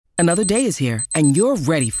Another day is here, and you're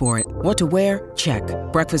ready for it. What to wear? Check.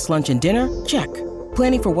 Breakfast, lunch, and dinner? Check.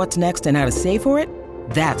 Planning for what's next and how to save for it?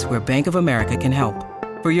 That's where Bank of America can help.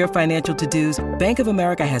 For your financial to-dos, Bank of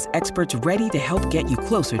America has experts ready to help get you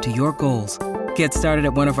closer to your goals. Get started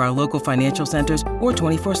at one of our local financial centers or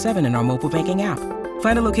 24/7 in our mobile banking app.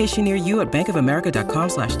 Find a location near you at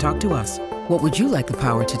bankofamerica.com/talktous. What would you like the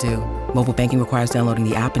power to do? Mobile banking requires downloading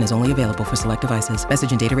the app and is only available for select devices.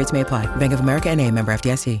 Message and data rates may apply. Bank of America N.A., member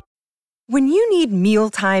FDIC. When you need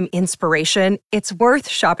mealtime inspiration, it's worth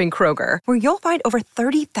shopping Kroger, where you'll find over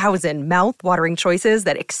 30,000 mouth-watering choices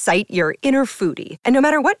that excite your inner foodie. And no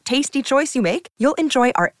matter what tasty choice you make, you'll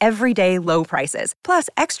enjoy our everyday low prices, plus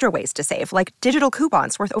extra ways to save, like digital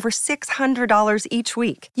coupons worth over $600 each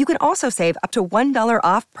week. You can also save up to $1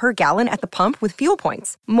 off per gallon at the pump with fuel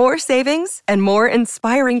points. More savings and more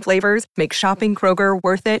inspiring flavors make shopping Kroger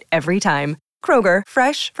worth it every time. Kroger,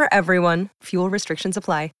 fresh for everyone. Fuel restrictions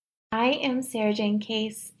apply. I am Sarah Jane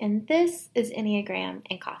Case, and this is Enneagram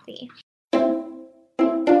and Coffee.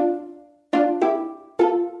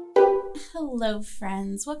 Hello,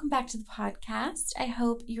 friends. Welcome back to the podcast. I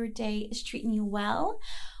hope your day is treating you well.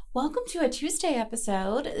 Welcome to a Tuesday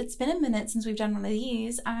episode. It's been a minute since we've done one of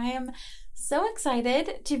these. I am so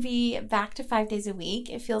excited to be back to 5 days a week.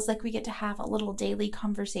 It feels like we get to have a little daily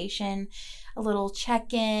conversation, a little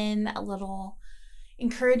check-in, a little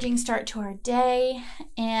encouraging start to our day.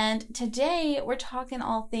 And today we're talking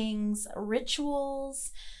all things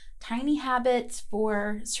rituals, tiny habits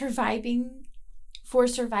for surviving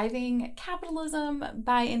capitalism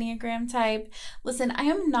by Enneagram type. Listen, I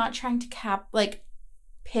am not trying to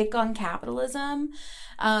pick on capitalism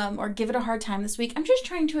or give it a hard time this week. I'm just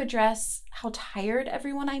trying to address how tired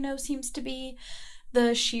everyone I know seems to be,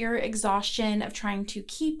 the sheer exhaustion of trying to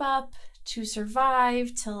keep up, to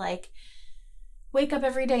survive, to wake up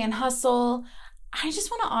every day and hustle. I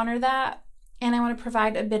just want to honor that, and I want to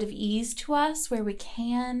provide a bit of ease to us where we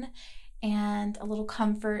can, and a little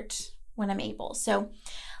comfort when I'm able. So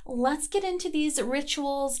let's get into these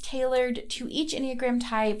rituals tailored to each Enneagram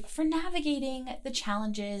type for navigating the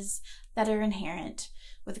challenges that are inherent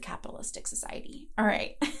with a capitalistic society. All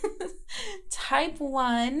right. Type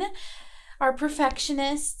 1 are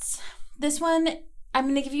perfectionists. This one, I'm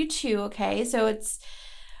going to give you 2, okay? So it's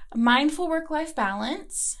mindful work-life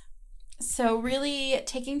balance. So really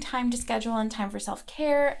taking time to schedule in time for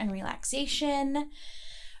self-care and relaxation,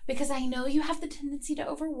 because I know you have the tendency to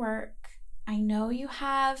overwork. I know you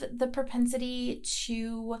have the propensity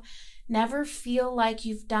to never feel like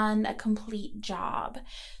you've done a complete job.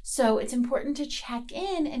 So it's important to check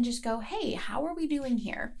in and just go, hey, how are we doing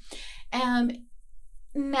here?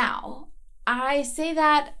 Now, I say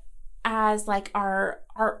that as our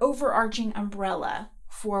overarching umbrella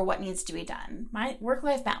for what needs to be done, my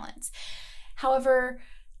work-life balance. However,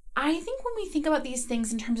 I think when we think about these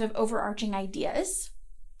things in terms of overarching ideas,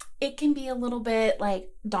 it can be a little bit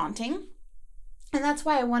daunting. And that's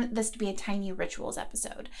why I want this to be a tiny rituals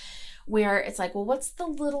episode, where it's well, what's the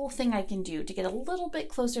little thing I can do to get a little bit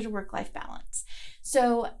closer to work-life balance?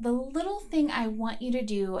 So the little thing I want you to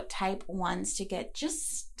do, type 1s, to get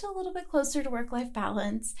just a little bit closer to work-life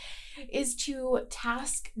balance is to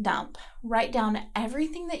task dump. Write down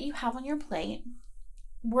everything that you have on your plate,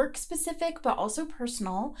 work specific, but also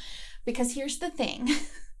personal, because here's the thing.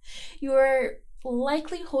 You're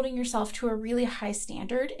likely holding yourself to a really high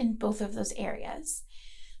standard in both of those areas.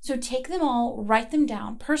 So take them all, write them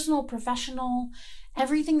down, personal, professional,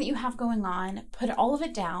 everything that you have going on, put all of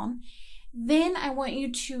it down. Then I want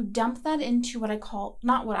you to dump that into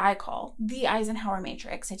not what I call the Eisenhower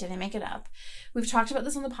matrix. I didn't make it up. We've talked about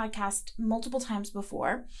this on the podcast multiple times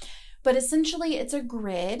before, but essentially it's a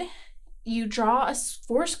grid. You draw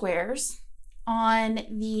 4 squares. On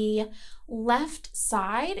the left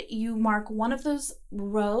side, you mark one of those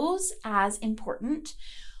rows as important,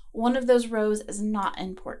 one of those rows as not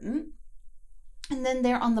important. And then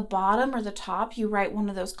there on the bottom or the top, you write one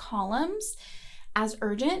of those columns as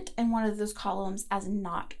urgent and one of those columns as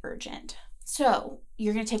not urgent. So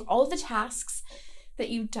you're going to take all of the tasks that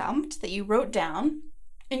you dumped, that you wrote down,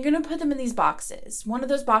 and you're going to put them in these boxes. One of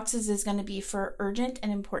those boxes is going to be for urgent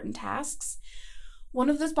and important tasks. One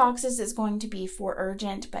of those boxes is going to be for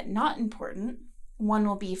urgent but not important. One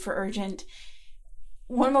will be for urgent.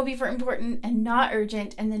 One will be for important and not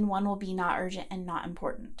urgent, and then one will be not urgent and not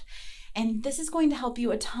important. And this is going to help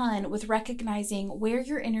you a ton with recognizing where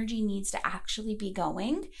your energy needs to actually be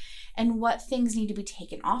going and what things need to be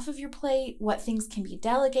taken off of your plate, what things can be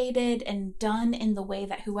delegated and done in the way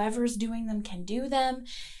that whoever's doing them can do them,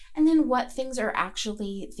 and then what things are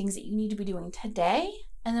actually things that you need to be doing today,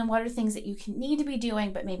 and then what are things that you need to be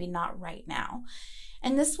doing but maybe not right now.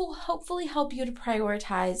 And this will hopefully help you to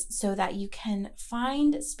prioritize so that you can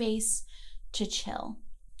find space to chill.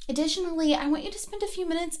 Additionally, I want you to spend a few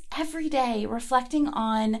minutes every day reflecting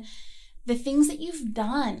on the things that you've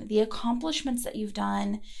done, the accomplishments that you've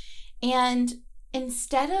done. And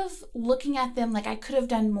instead of looking at them like I could have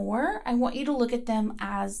done more, I want you to look at them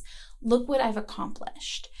as, look what I've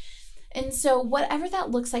accomplished. And so whatever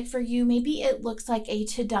that looks like for you, maybe it looks like a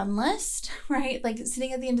to-done list, right? Like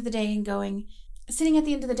sitting at the end of the day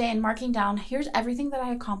and marking down, here's everything that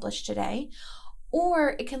I accomplished today.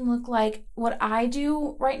 Or it can look like what I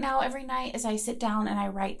do right now every night is I sit down and I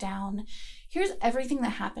write down, here's everything that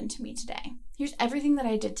happened to me today. Here's everything that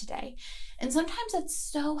I did today. And sometimes it's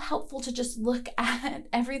so helpful to just look at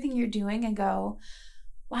everything you're doing and go,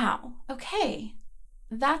 wow, okay,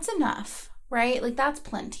 that's enough, right? Like that's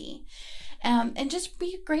plenty. And just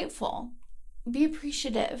be grateful, be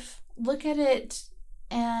appreciative, look at it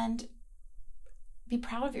and be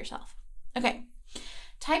proud of yourself. Okay,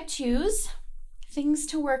 type 2s. Things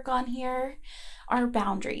to work on here are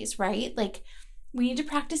boundaries, right? Like we need to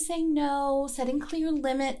practice saying no, setting clear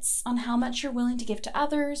limits on how much you're willing to give to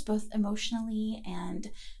others, both emotionally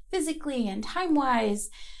and physically and time-wise.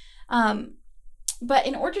 But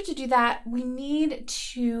in order to do that, we need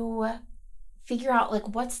to figure out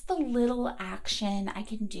like what's the little action I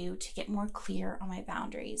can do to get more clear on my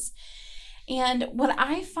boundaries. And what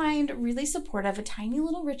I find really supportive, a tiny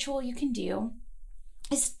little ritual you can do,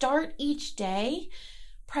 is start each day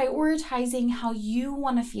prioritizing how you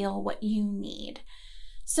want to feel, what you need.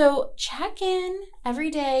 So check in every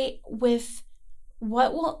day with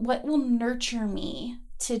what will nurture me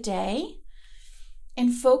today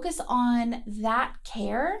and focus on that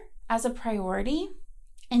care as a priority,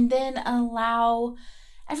 and then allow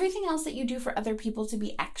everything else that you do for other people to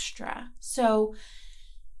be extra. So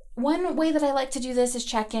one way that I like to do this is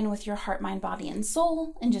check in with your heart, mind, body, and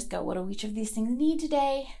soul and just go, what do each of these things need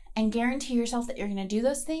today? And guarantee yourself that you're going to do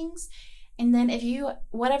those things. And then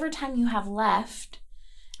whatever time you have left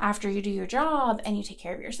after you do your job and you take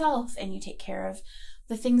care of yourself and you take care of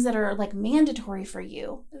the things that are like mandatory for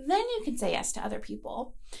you, then you can say yes to other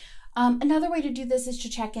people. Another way to do this is to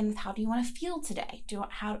check in with how do you want to feel today?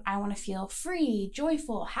 How I want to feel free,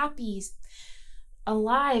 joyful, happy,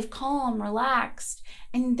 alive, calm, relaxed.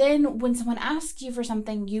 And then when someone asks you for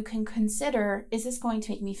something, you can consider, is this going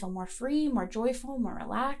to make me feel more free, more joyful, more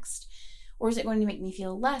relaxed? Or is it going to make me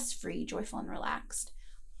feel less free, joyful, and relaxed?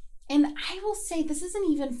 And I will say this isn't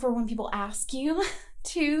even for when people ask you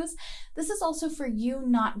to. This is also for you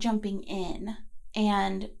not jumping in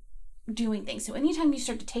and doing things. So anytime you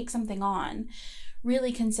start to take something on,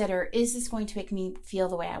 really consider, is this going to make me feel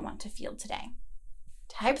the way I want to feel today?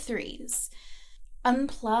 Type 3s.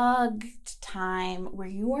 Unplugged time where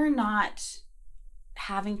you are not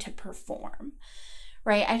having to perform,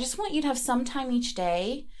 right? I just want you to have some time each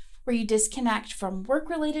day where you disconnect from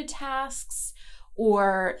work-related tasks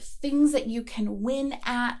or things that you can win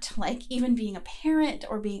at, like even being a parent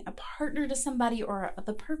or being a partner to somebody or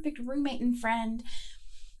the perfect roommate and friend,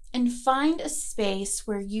 and find a space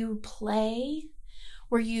where you play,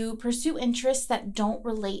 where you pursue interests that don't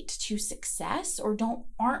relate to success or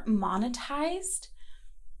aren't monetized,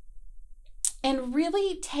 and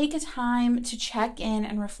really take a time to check in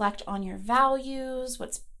and reflect on your values,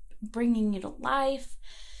 what's bringing you to life,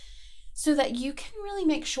 so that you can really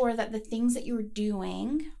make sure that the things that you're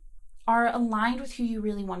doing are aligned with who you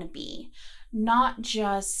really want to be, not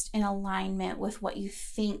just in alignment with what you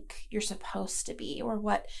think you're supposed to be or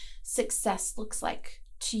what success looks like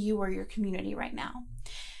to you or your community right now.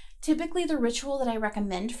 Typically, the ritual that I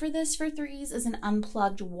recommend for this for 3s is an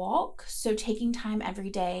unplugged walk. So taking time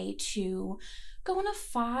every day to go on a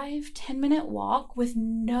 5-10 minute walk with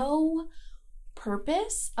no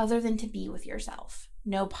purpose other than to be with yourself.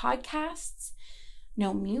 No podcasts,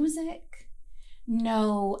 no music,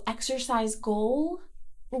 no exercise goal.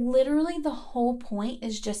 Literally, the whole point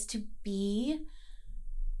is just to be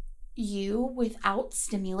you without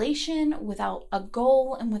stimulation, without a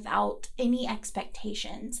goal, and without any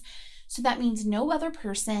expectations. So that means no other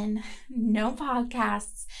person, no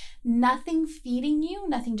podcasts, nothing feeding you,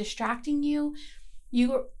 nothing distracting you.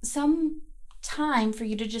 Some time for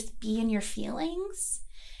you to just be in your feelings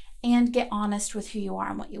and get honest with who you are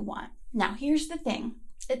and what you want. Now, here's the thing.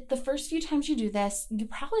 The first few times you do this, you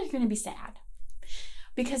probably are going to be sad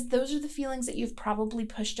because those are the feelings that you've probably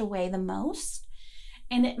pushed away the most.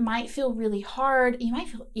 And it might feel really hard. You might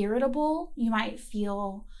feel irritable. You might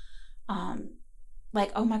feel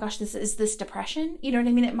like, oh my gosh, is this depression? You know what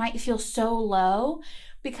I mean? It might feel so low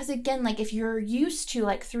because, again, like if you're used to,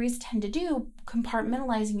 like 3s tend to do,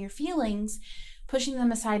 compartmentalizing your feelings, pushing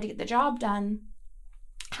them aside to get the job done,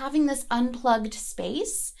 having this unplugged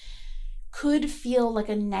space could feel like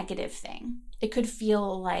a negative thing. It could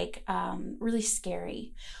feel like really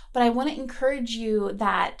scary. But I want to encourage you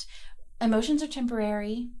that emotions are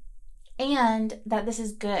temporary and that this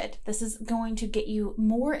is good. This is going to get you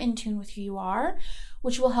more in tune with who you are,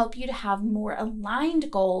 which will help you to have more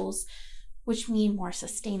aligned goals, which mean more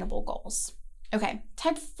sustainable goals. Okay,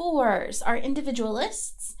 type 4s are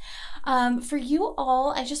individualists. For you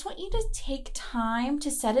all, I just want you to take time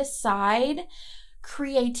to set aside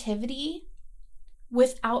creativity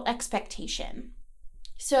without expectation.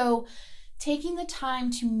 So taking the time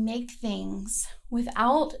to make things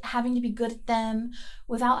without having to be good at them,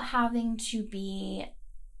 without having to be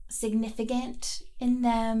significant in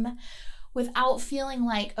them, without feeling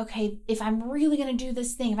like, okay, if I'm really going to do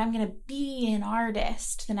this thing, if I'm going to be an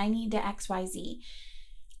artist, then I need to XYZ.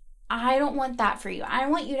 I don't want that for you. I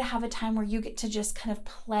want you to have a time where you get to just kind of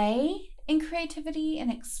play in creativity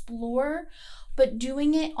and explore, but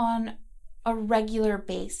doing it on a regular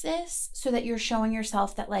basis so that you're showing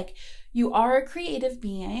yourself that like you are a creative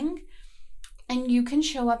being and you can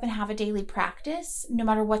show up and have a daily practice no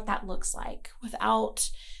matter what that looks like, without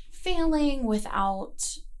failing,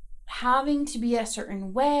 without having to be a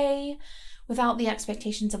certain way, without the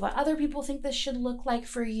expectations of what other people think this should look like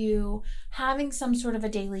for you, having some sort of a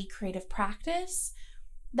daily creative practice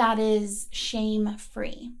that is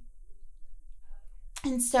shame-free.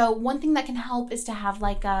 And so one thing that can help is to have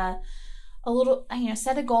like a little,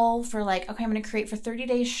 set a goal for like, okay, I'm going to create for 30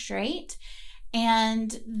 days straight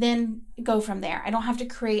and then go from there. I don't have to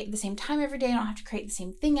create at the same time every day. I don't have to create the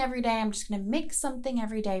same thing every day. I'm just going to make something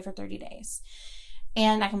every day for 30 days.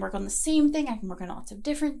 And I can work on the same thing. I can work on lots of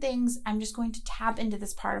different things. I'm just going to tap into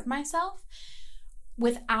this part of myself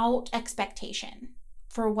without expectation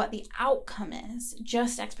for what the outcome is,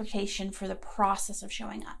 just expectation for the process of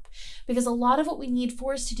showing up. Because a lot of what we need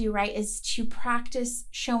for us to do, right, is to practice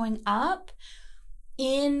showing up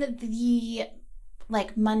in the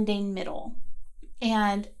like mundane middle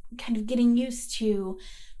and kind of getting used to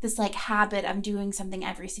this like habit of doing something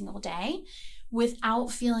every single day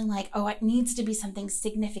without feeling like, oh, it needs to be something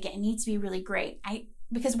significant. It needs to be really great.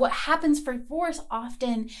 Because what happens for fours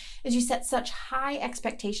often is you set such high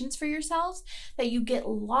expectations for yourselves that you get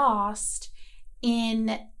lost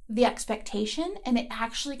in the expectation, and it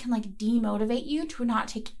actually can like demotivate you to not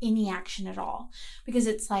take any action at all. Because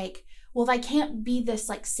it's like, well, if I can't be this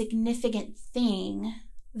like significant thing,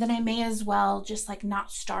 then I may as well just like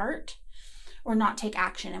not start or not take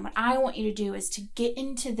action. And what I want you to do is to get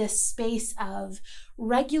into this space of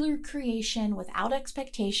regular creation without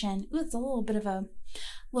expectation. Ooh, it's a little bit of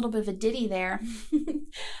a ditty there.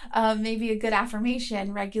 Maybe a good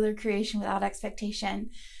affirmation, regular creation without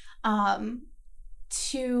expectation.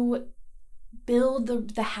 To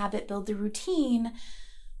build the habit, build the routine,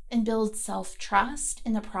 and build self-trust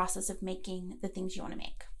in the process of making the things you want to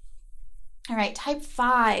make. All right, type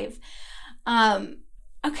 5.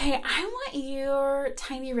 Okay, I want your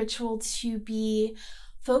tiny ritual to be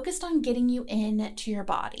focused on getting you into your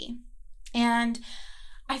body. And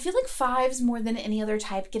I feel like 5s more than any other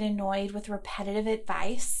type get annoyed with repetitive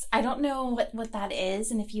advice. I don't know what that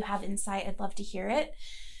is, and if you have insight, I'd love to hear it.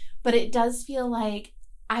 But it does feel like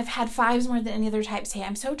I've had 5s more than any other type say,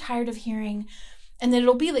 I'm so tired of hearing, and then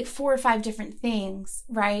it'll be like 4 or 5 different things,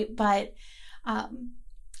 right? But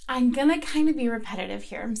I'm gonna kind of be repetitive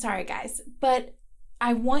here. I'm sorry, guys. But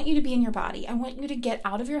I want you to be in your body. I want you to get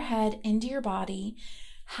out of your head into your body.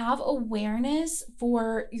 Have awareness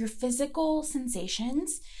for your physical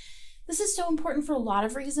sensations. This is so important for a lot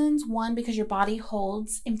of reasons. One, because your body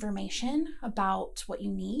holds information about what you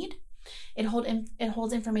need. It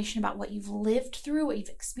holds information about what you've lived through, what you've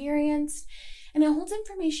experienced, and it holds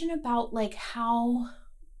information about like how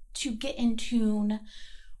to get in tune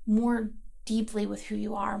more deeply with who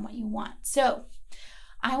you are and what you want. So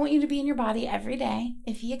I want you to be in your body every day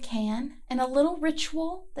if you can. And a little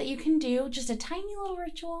ritual that you can do, just a tiny little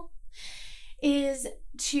ritual, is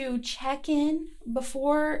to check in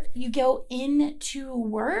before you go into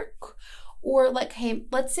work. Or like, hey,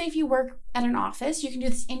 let's say if you work at an office, you can do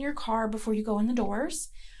this in your car before you go in the doors.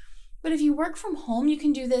 But if you work from home, you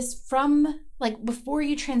can do this from like before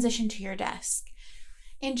you transition to your desk.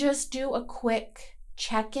 And just do a quick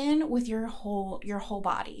check-in with your whole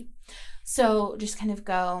body. So just kind of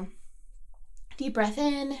go deep breath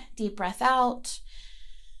in, deep breath out,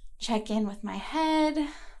 check in with my head,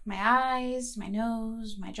 my eyes, my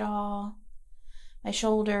nose, my jaw, my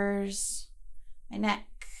shoulders, my neck,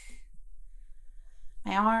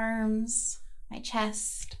 my arms, my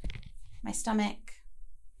chest, my stomach,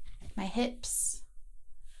 my hips,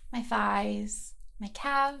 my thighs, my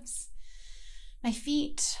calves, my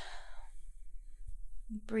feet.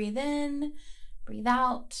 Breathe in, breathe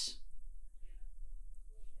out.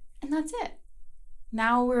 And that's it.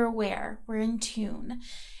 Now we're aware, we're in tune.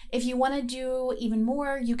 If you want to do even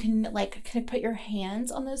more, you can like kind of put your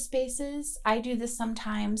hands on those spaces. I do this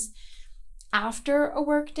sometimes after a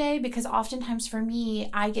work day because oftentimes for me,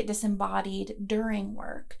 I get disembodied during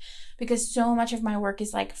work because so much of my work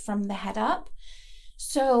is like from the head up.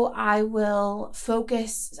 So I will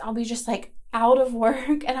focus, I'll be just like out of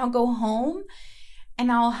work and I'll go home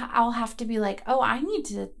and I'll have to be like, oh, I need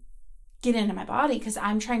to get into my body because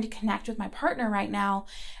I'm trying to connect with my partner right now.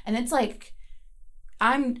 And it's like,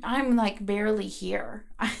 I'm like barely here,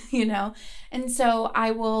 you know? And so I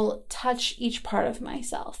will touch each part of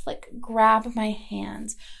myself, like grab my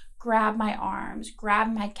hands, grab my arms,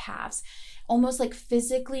 grab my calves, almost like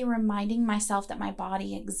physically reminding myself that my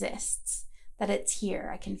body exists, that it's here.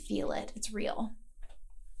 I can feel it. It's real.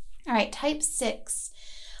 All right. Type 6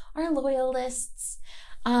 are loyalists.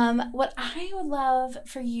 What I would love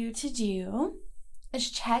for you to do is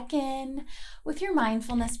check in with your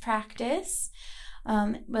mindfulness practice.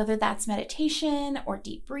 Whether that's meditation or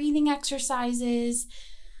deep breathing exercises.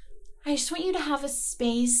 I just want you to have a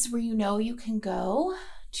space where you know you can go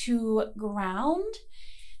to ground,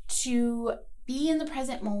 to be in the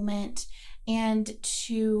present moment, and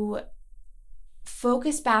to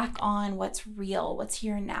focus back on what's real, what's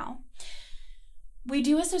here and now. We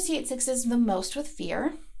do associate 6s the most with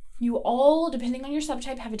fear. You all, depending on your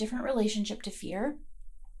subtype, have a different relationship to fear.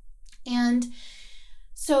 And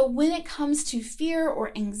so when it comes to fear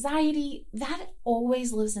or anxiety, that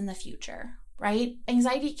always lives in the future, right?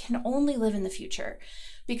 Anxiety can only live in the future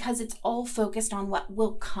because it's all focused on what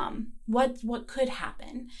will come, what could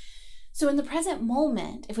happen. So in the present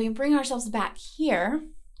moment, if we bring ourselves back here,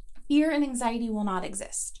 fear and anxiety will not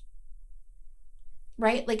exist,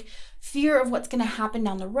 right? Like fear of what's going to happen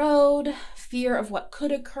down the road, fear of what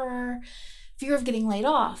could occur, fear of getting laid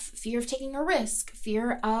off, fear of taking a risk,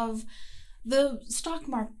 fear of the stock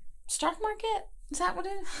market, is that what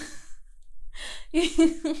it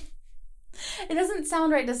is? It doesn't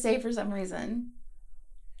sound right to say for some reason.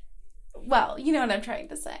 Well, you know what I'm trying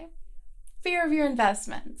to say. Fear of your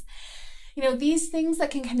investments. You know, these things that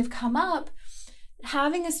can kind of come up,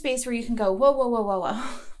 having a space where you can go, whoa.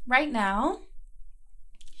 Right now,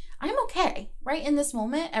 I'm okay. Right in this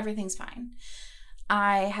moment, everything's fine.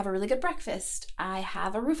 I have a really good breakfast. I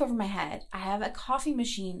have a roof over my head. I have a coffee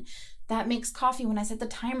machine that makes coffee when I set the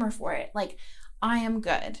timer for it. Like, I am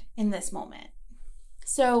good in this moment.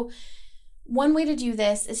 So one way to do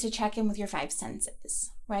this is to check in with your 5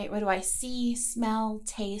 senses, right? What do I see, smell,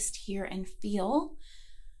 taste, hear, and feel?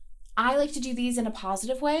 I like to do these in a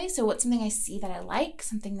positive way. So what's something I see that I like,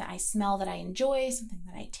 something that I smell that I enjoy, something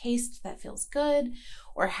that I taste that feels good,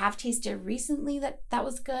 or have tasted recently that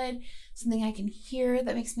was good, something I can hear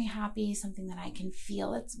that makes me happy, something that I can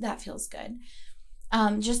feel that feels good.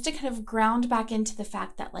 Just to kind of ground back into the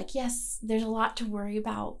fact that, like, yes, there's a lot to worry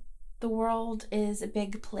about. The world is a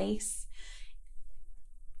big place.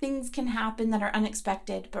 Things can happen that are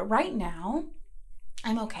unexpected, but right now,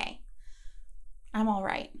 I'm okay. I'm all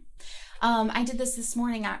right. I did this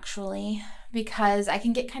morning, actually, because I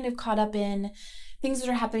can get kind of caught up in things that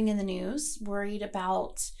are happening in the news, worried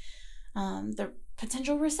about the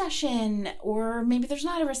potential recession, or maybe there's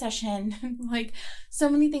not a recession, like so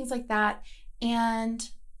many things like that. And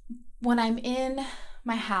when I'm in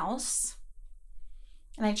my house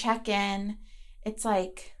and I check in, it's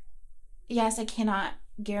like, yes, I cannot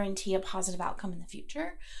guarantee a positive outcome in the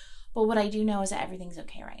future, but what I do know is that everything's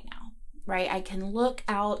okay right now, right? I can look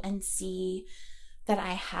out and see that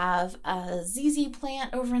I have a ZZ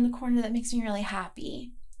plant over in the corner that makes me really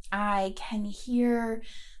happy. I can hear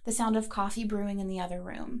the sound of coffee brewing in the other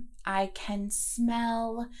room. I can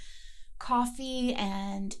smell coffee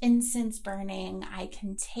and incense burning. I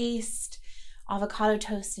can taste avocado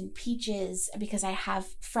toast and peaches because I have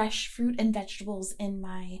fresh fruit and vegetables in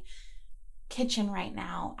my kitchen right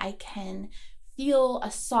now. I can feel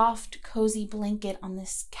a soft, cozy blanket on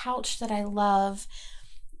this couch that I love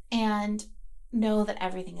and know that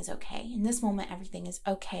everything is okay. In this moment, everything is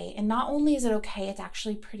okay. And not only is it okay, it's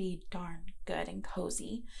actually pretty darn good and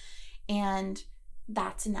cozy. And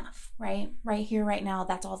that's enough, right? Right here, right now,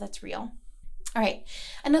 that's all that's real. All right.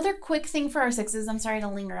 Another quick thing for our 6s, I'm sorry to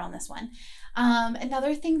linger on this one.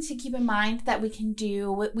 Another thing to keep in mind that we can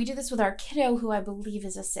do, we do this with our kiddo, who I believe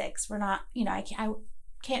is a 6. We're not, I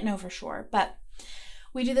can't know for sure, but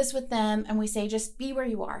we do this with them and we say, just be where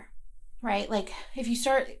you are, right? Like if you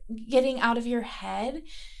start getting out of your head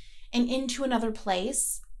and into another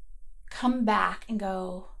place, come back and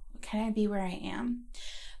go, can I be where I am?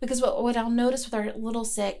 Because what I'll notice with our little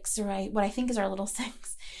six, or what I think is our little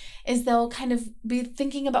six, is they'll kind of be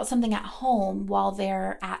thinking about something at home while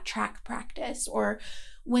they're at track practice, or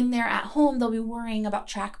when they're at home, they'll be worrying about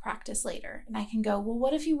track practice later. And I can go, well,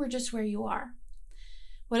 what if you were just where you are?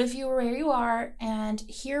 What if you were where you are and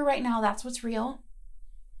here right now, that's what's real?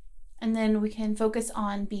 And then we can focus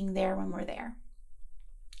on being there when we're there.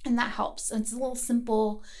 And that helps. It's a little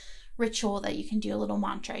simple ritual that you can do, a little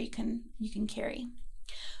mantra you can carry.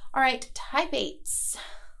 All right, type 8s,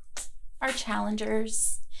 our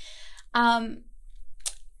challengers. I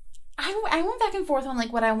went back and forth on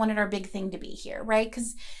like what I wanted our big thing to be here, right?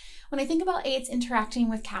 Because when I think about 8s interacting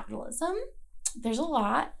with capitalism, there's a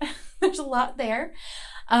lot. There's a lot there.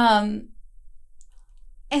 And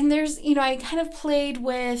there's, I kind of played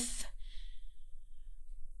with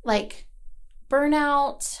like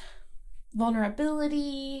burnout,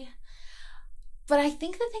 vulnerability. But I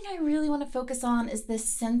think the thing I really want to focus on is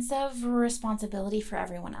this sense of responsibility for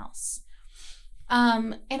everyone else.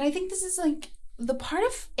 And I think this is like the part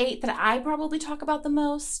of 8 that I probably talk about the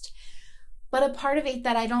most, but a part of 8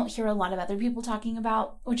 that I don't hear a lot of other people talking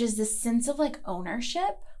about, which is this sense of like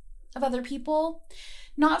ownership of other people.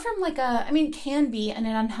 Not from like it can be in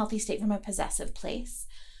an unhealthy state from a possessive place,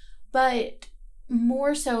 but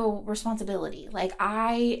more so responsibility. Like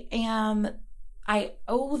I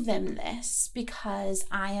owe them this because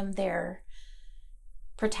I am their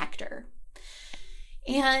protector.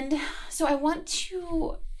 And so I want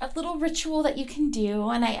a little ritual that you can do,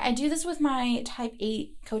 and I do this with my type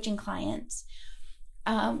 8 coaching clients.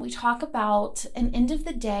 We talk about an end of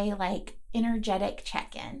the day, like energetic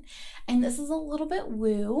check-in. And this is a little bit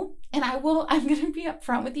woo, and I'm going to be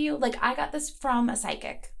upfront with you. Like I got this from a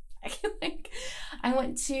psychic. I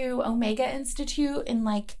went to Omega Institute in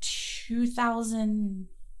like 2018,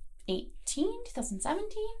 2017,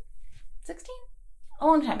 16, a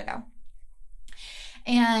long time ago.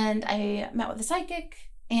 And I met with a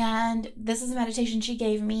psychic, and this is a meditation she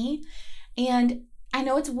gave me. And I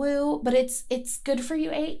know it's woo, but it's good for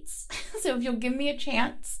you 8s. So if you'll give me a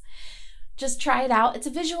chance, just try it out. It's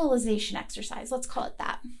a visualization exercise. Let's call it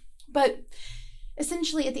that. But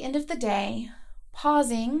essentially at the end of the day,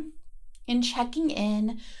 pausing and checking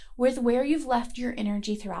in with where you've left your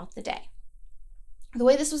energy throughout the day. The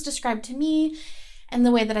way this was described to me, and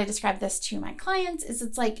the way that I describe this to my clients, is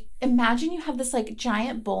it's like, imagine you have this like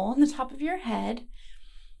giant bowl on the top of your head,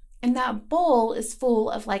 and that bowl is full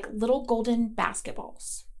of like little golden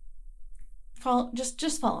basketballs.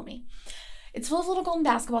 Just follow me. It's full of little golden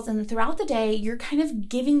basketballs, and throughout the day, you're kind of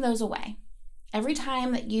giving those away. Every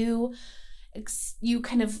time that you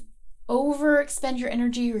kind of overexpend your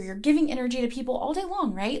energy, or you're giving energy to people all day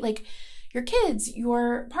long, right? Like your kids,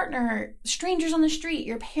 your partner, strangers on the street,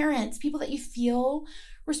 your parents, people that you feel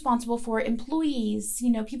responsible for, employees,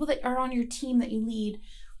 people that are on your team that you lead.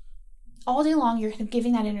 All day long, you're kind of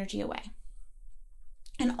giving that energy away.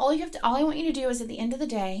 And all I want you to do is at the end of the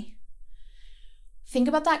day, think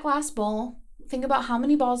about that glass bowl, think about how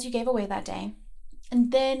many balls you gave away that day,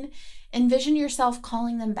 and then envision yourself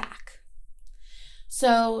calling them back.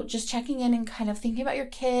 So just checking in and kind of thinking about your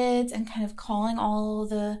kids and kind of calling all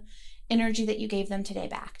the energy that you gave them today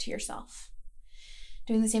back to yourself.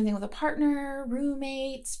 Doing the same thing with a partner,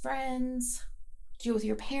 roommates, friends. Do it with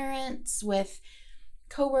your parents, with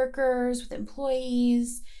coworkers, with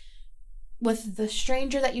employees, with the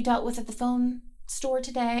stranger that you dealt with at the phone store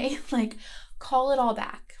today. Like, call it all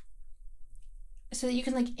back so that you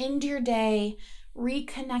can like end your day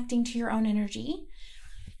reconnecting to your own energy.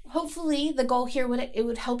 Hopefully the goal here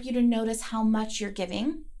would help you to notice how much you're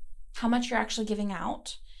giving, how much you're actually giving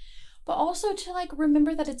out, but also to like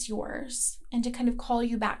remember that it's yours and to kind of call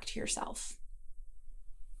you back to yourself.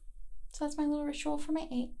 So that's my little ritual for my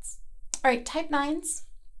 8s. All right, type 9s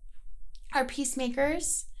are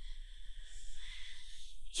peacemakers.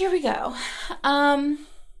 Here we go.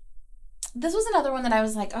 This was another one that I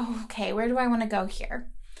was like, oh, okay, where do I want to go here?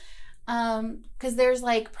 Because there's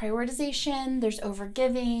like prioritization, there's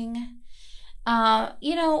overgiving.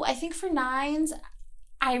 I think for 9s,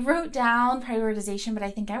 I wrote down prioritization, but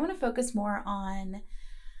I think I want to focus more on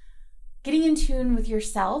getting in tune with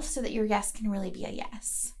yourself so that your yes can really be a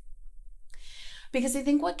yes. Because I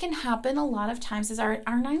think what can happen a lot of times is our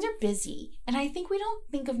 9s are busy. And I think we don't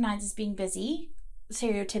think of 9s as being busy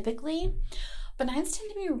stereotypically, but 9s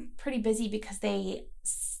tend to be pretty busy because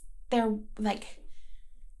they're like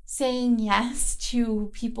saying yes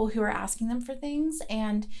to people who are asking them for things,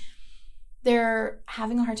 and they're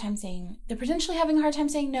potentially having a hard time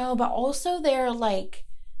saying no, but also they're like,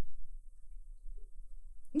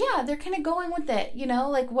 yeah, they're kind of going with it,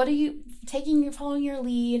 like, what are you following your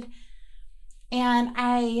lead. And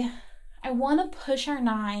I want to push our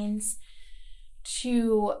 9s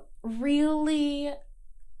to really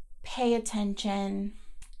pay attention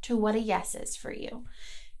to what a yes is for you.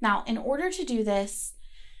 Now, in order to do this,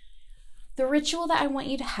 the ritual that I want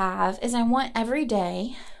you to have is I want every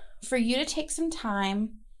day for you to take some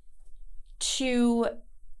time to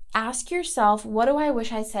ask yourself, what do I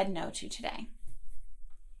wish I said no to today?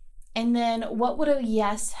 And then what would a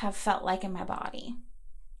yes have felt like in my body?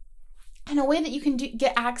 And a way that you can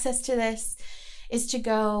get access to this is to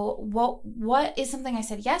go, what is something I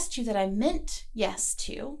said yes to that I meant yes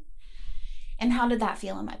to? And how did that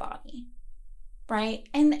feel in my body? Right?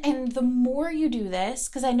 And the more you do this,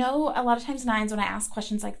 because I know a lot of times 9s, when I ask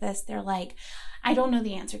questions like this, they're like, I don't know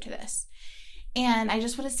the answer to this. And I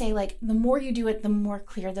just want to say, like, the more you do it, the more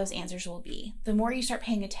clear those answers will be. The more you start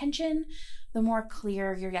paying attention, the more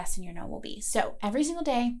clear your yes and your no will be. So every single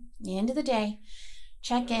day, the end of the day,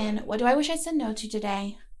 check in. What do I wish I said no to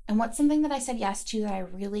today? And what's something that I said yes to that I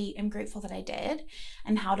really am grateful that I did?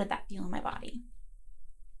 And how did that feel in my body?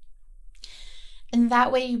 And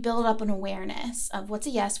that way you build up an awareness of what's a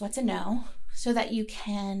yes, what's a no, so that you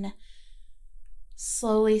can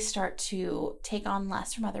slowly start to take on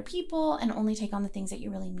less from other people and only take on the things that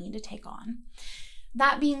you really need to take on.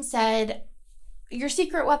 That being said, your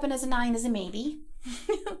secret weapon as a 9 is a maybe,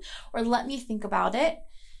 or let me think about it.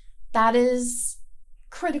 That is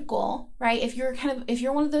critical, right? If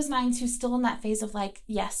you're one of those 9s who's still in that phase of like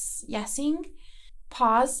yesing,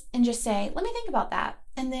 pause and just say, let me think about that.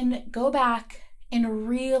 And then go back and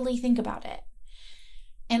really think about it.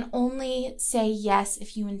 And only say yes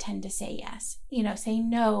if you intend to say yes. Say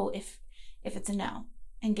no if it's a no.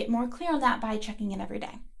 And get more clear on that by checking in every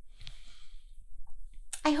day.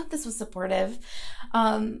 I hope this was supportive.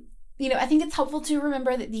 I think it's helpful to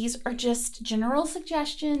remember that these are just general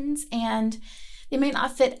suggestions and they may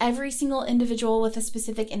not fit every single individual with a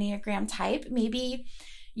specific Enneagram type. Maybe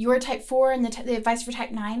you're type 4 and the advice for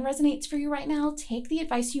type 9 resonates for you right now. Take the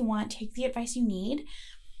advice you want, take the advice you need.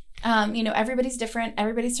 Everybody's different,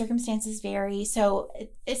 everybody's circumstances vary. So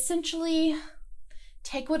essentially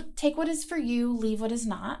take what is for you, leave what is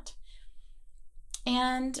not.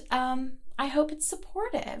 And I hope it's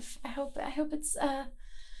supportive. I hope it's a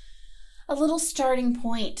little starting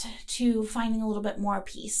point to finding a little bit more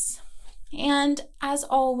peace. And as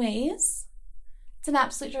always, it's an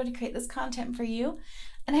absolute joy to create this content for you.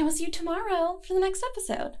 And I will see you tomorrow for the next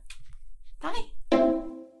episode. Bye.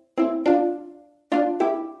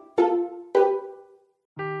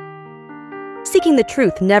 Seeking the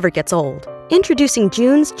truth never gets old. Introducing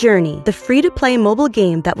June's Journey, the free-to-play mobile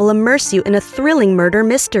game that will immerse you in a thrilling murder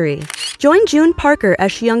mystery. Join June Parker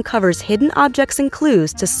as she uncovers hidden objects and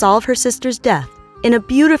clues to solve her sister's death in a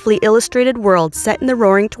beautifully illustrated world set in the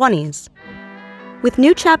Roaring 20s. With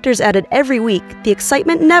new chapters added every week, the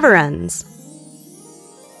excitement never ends.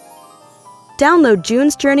 Download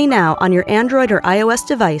June's Journey now on your Android or iOS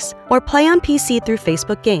device or play on PC through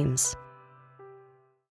Facebook Games.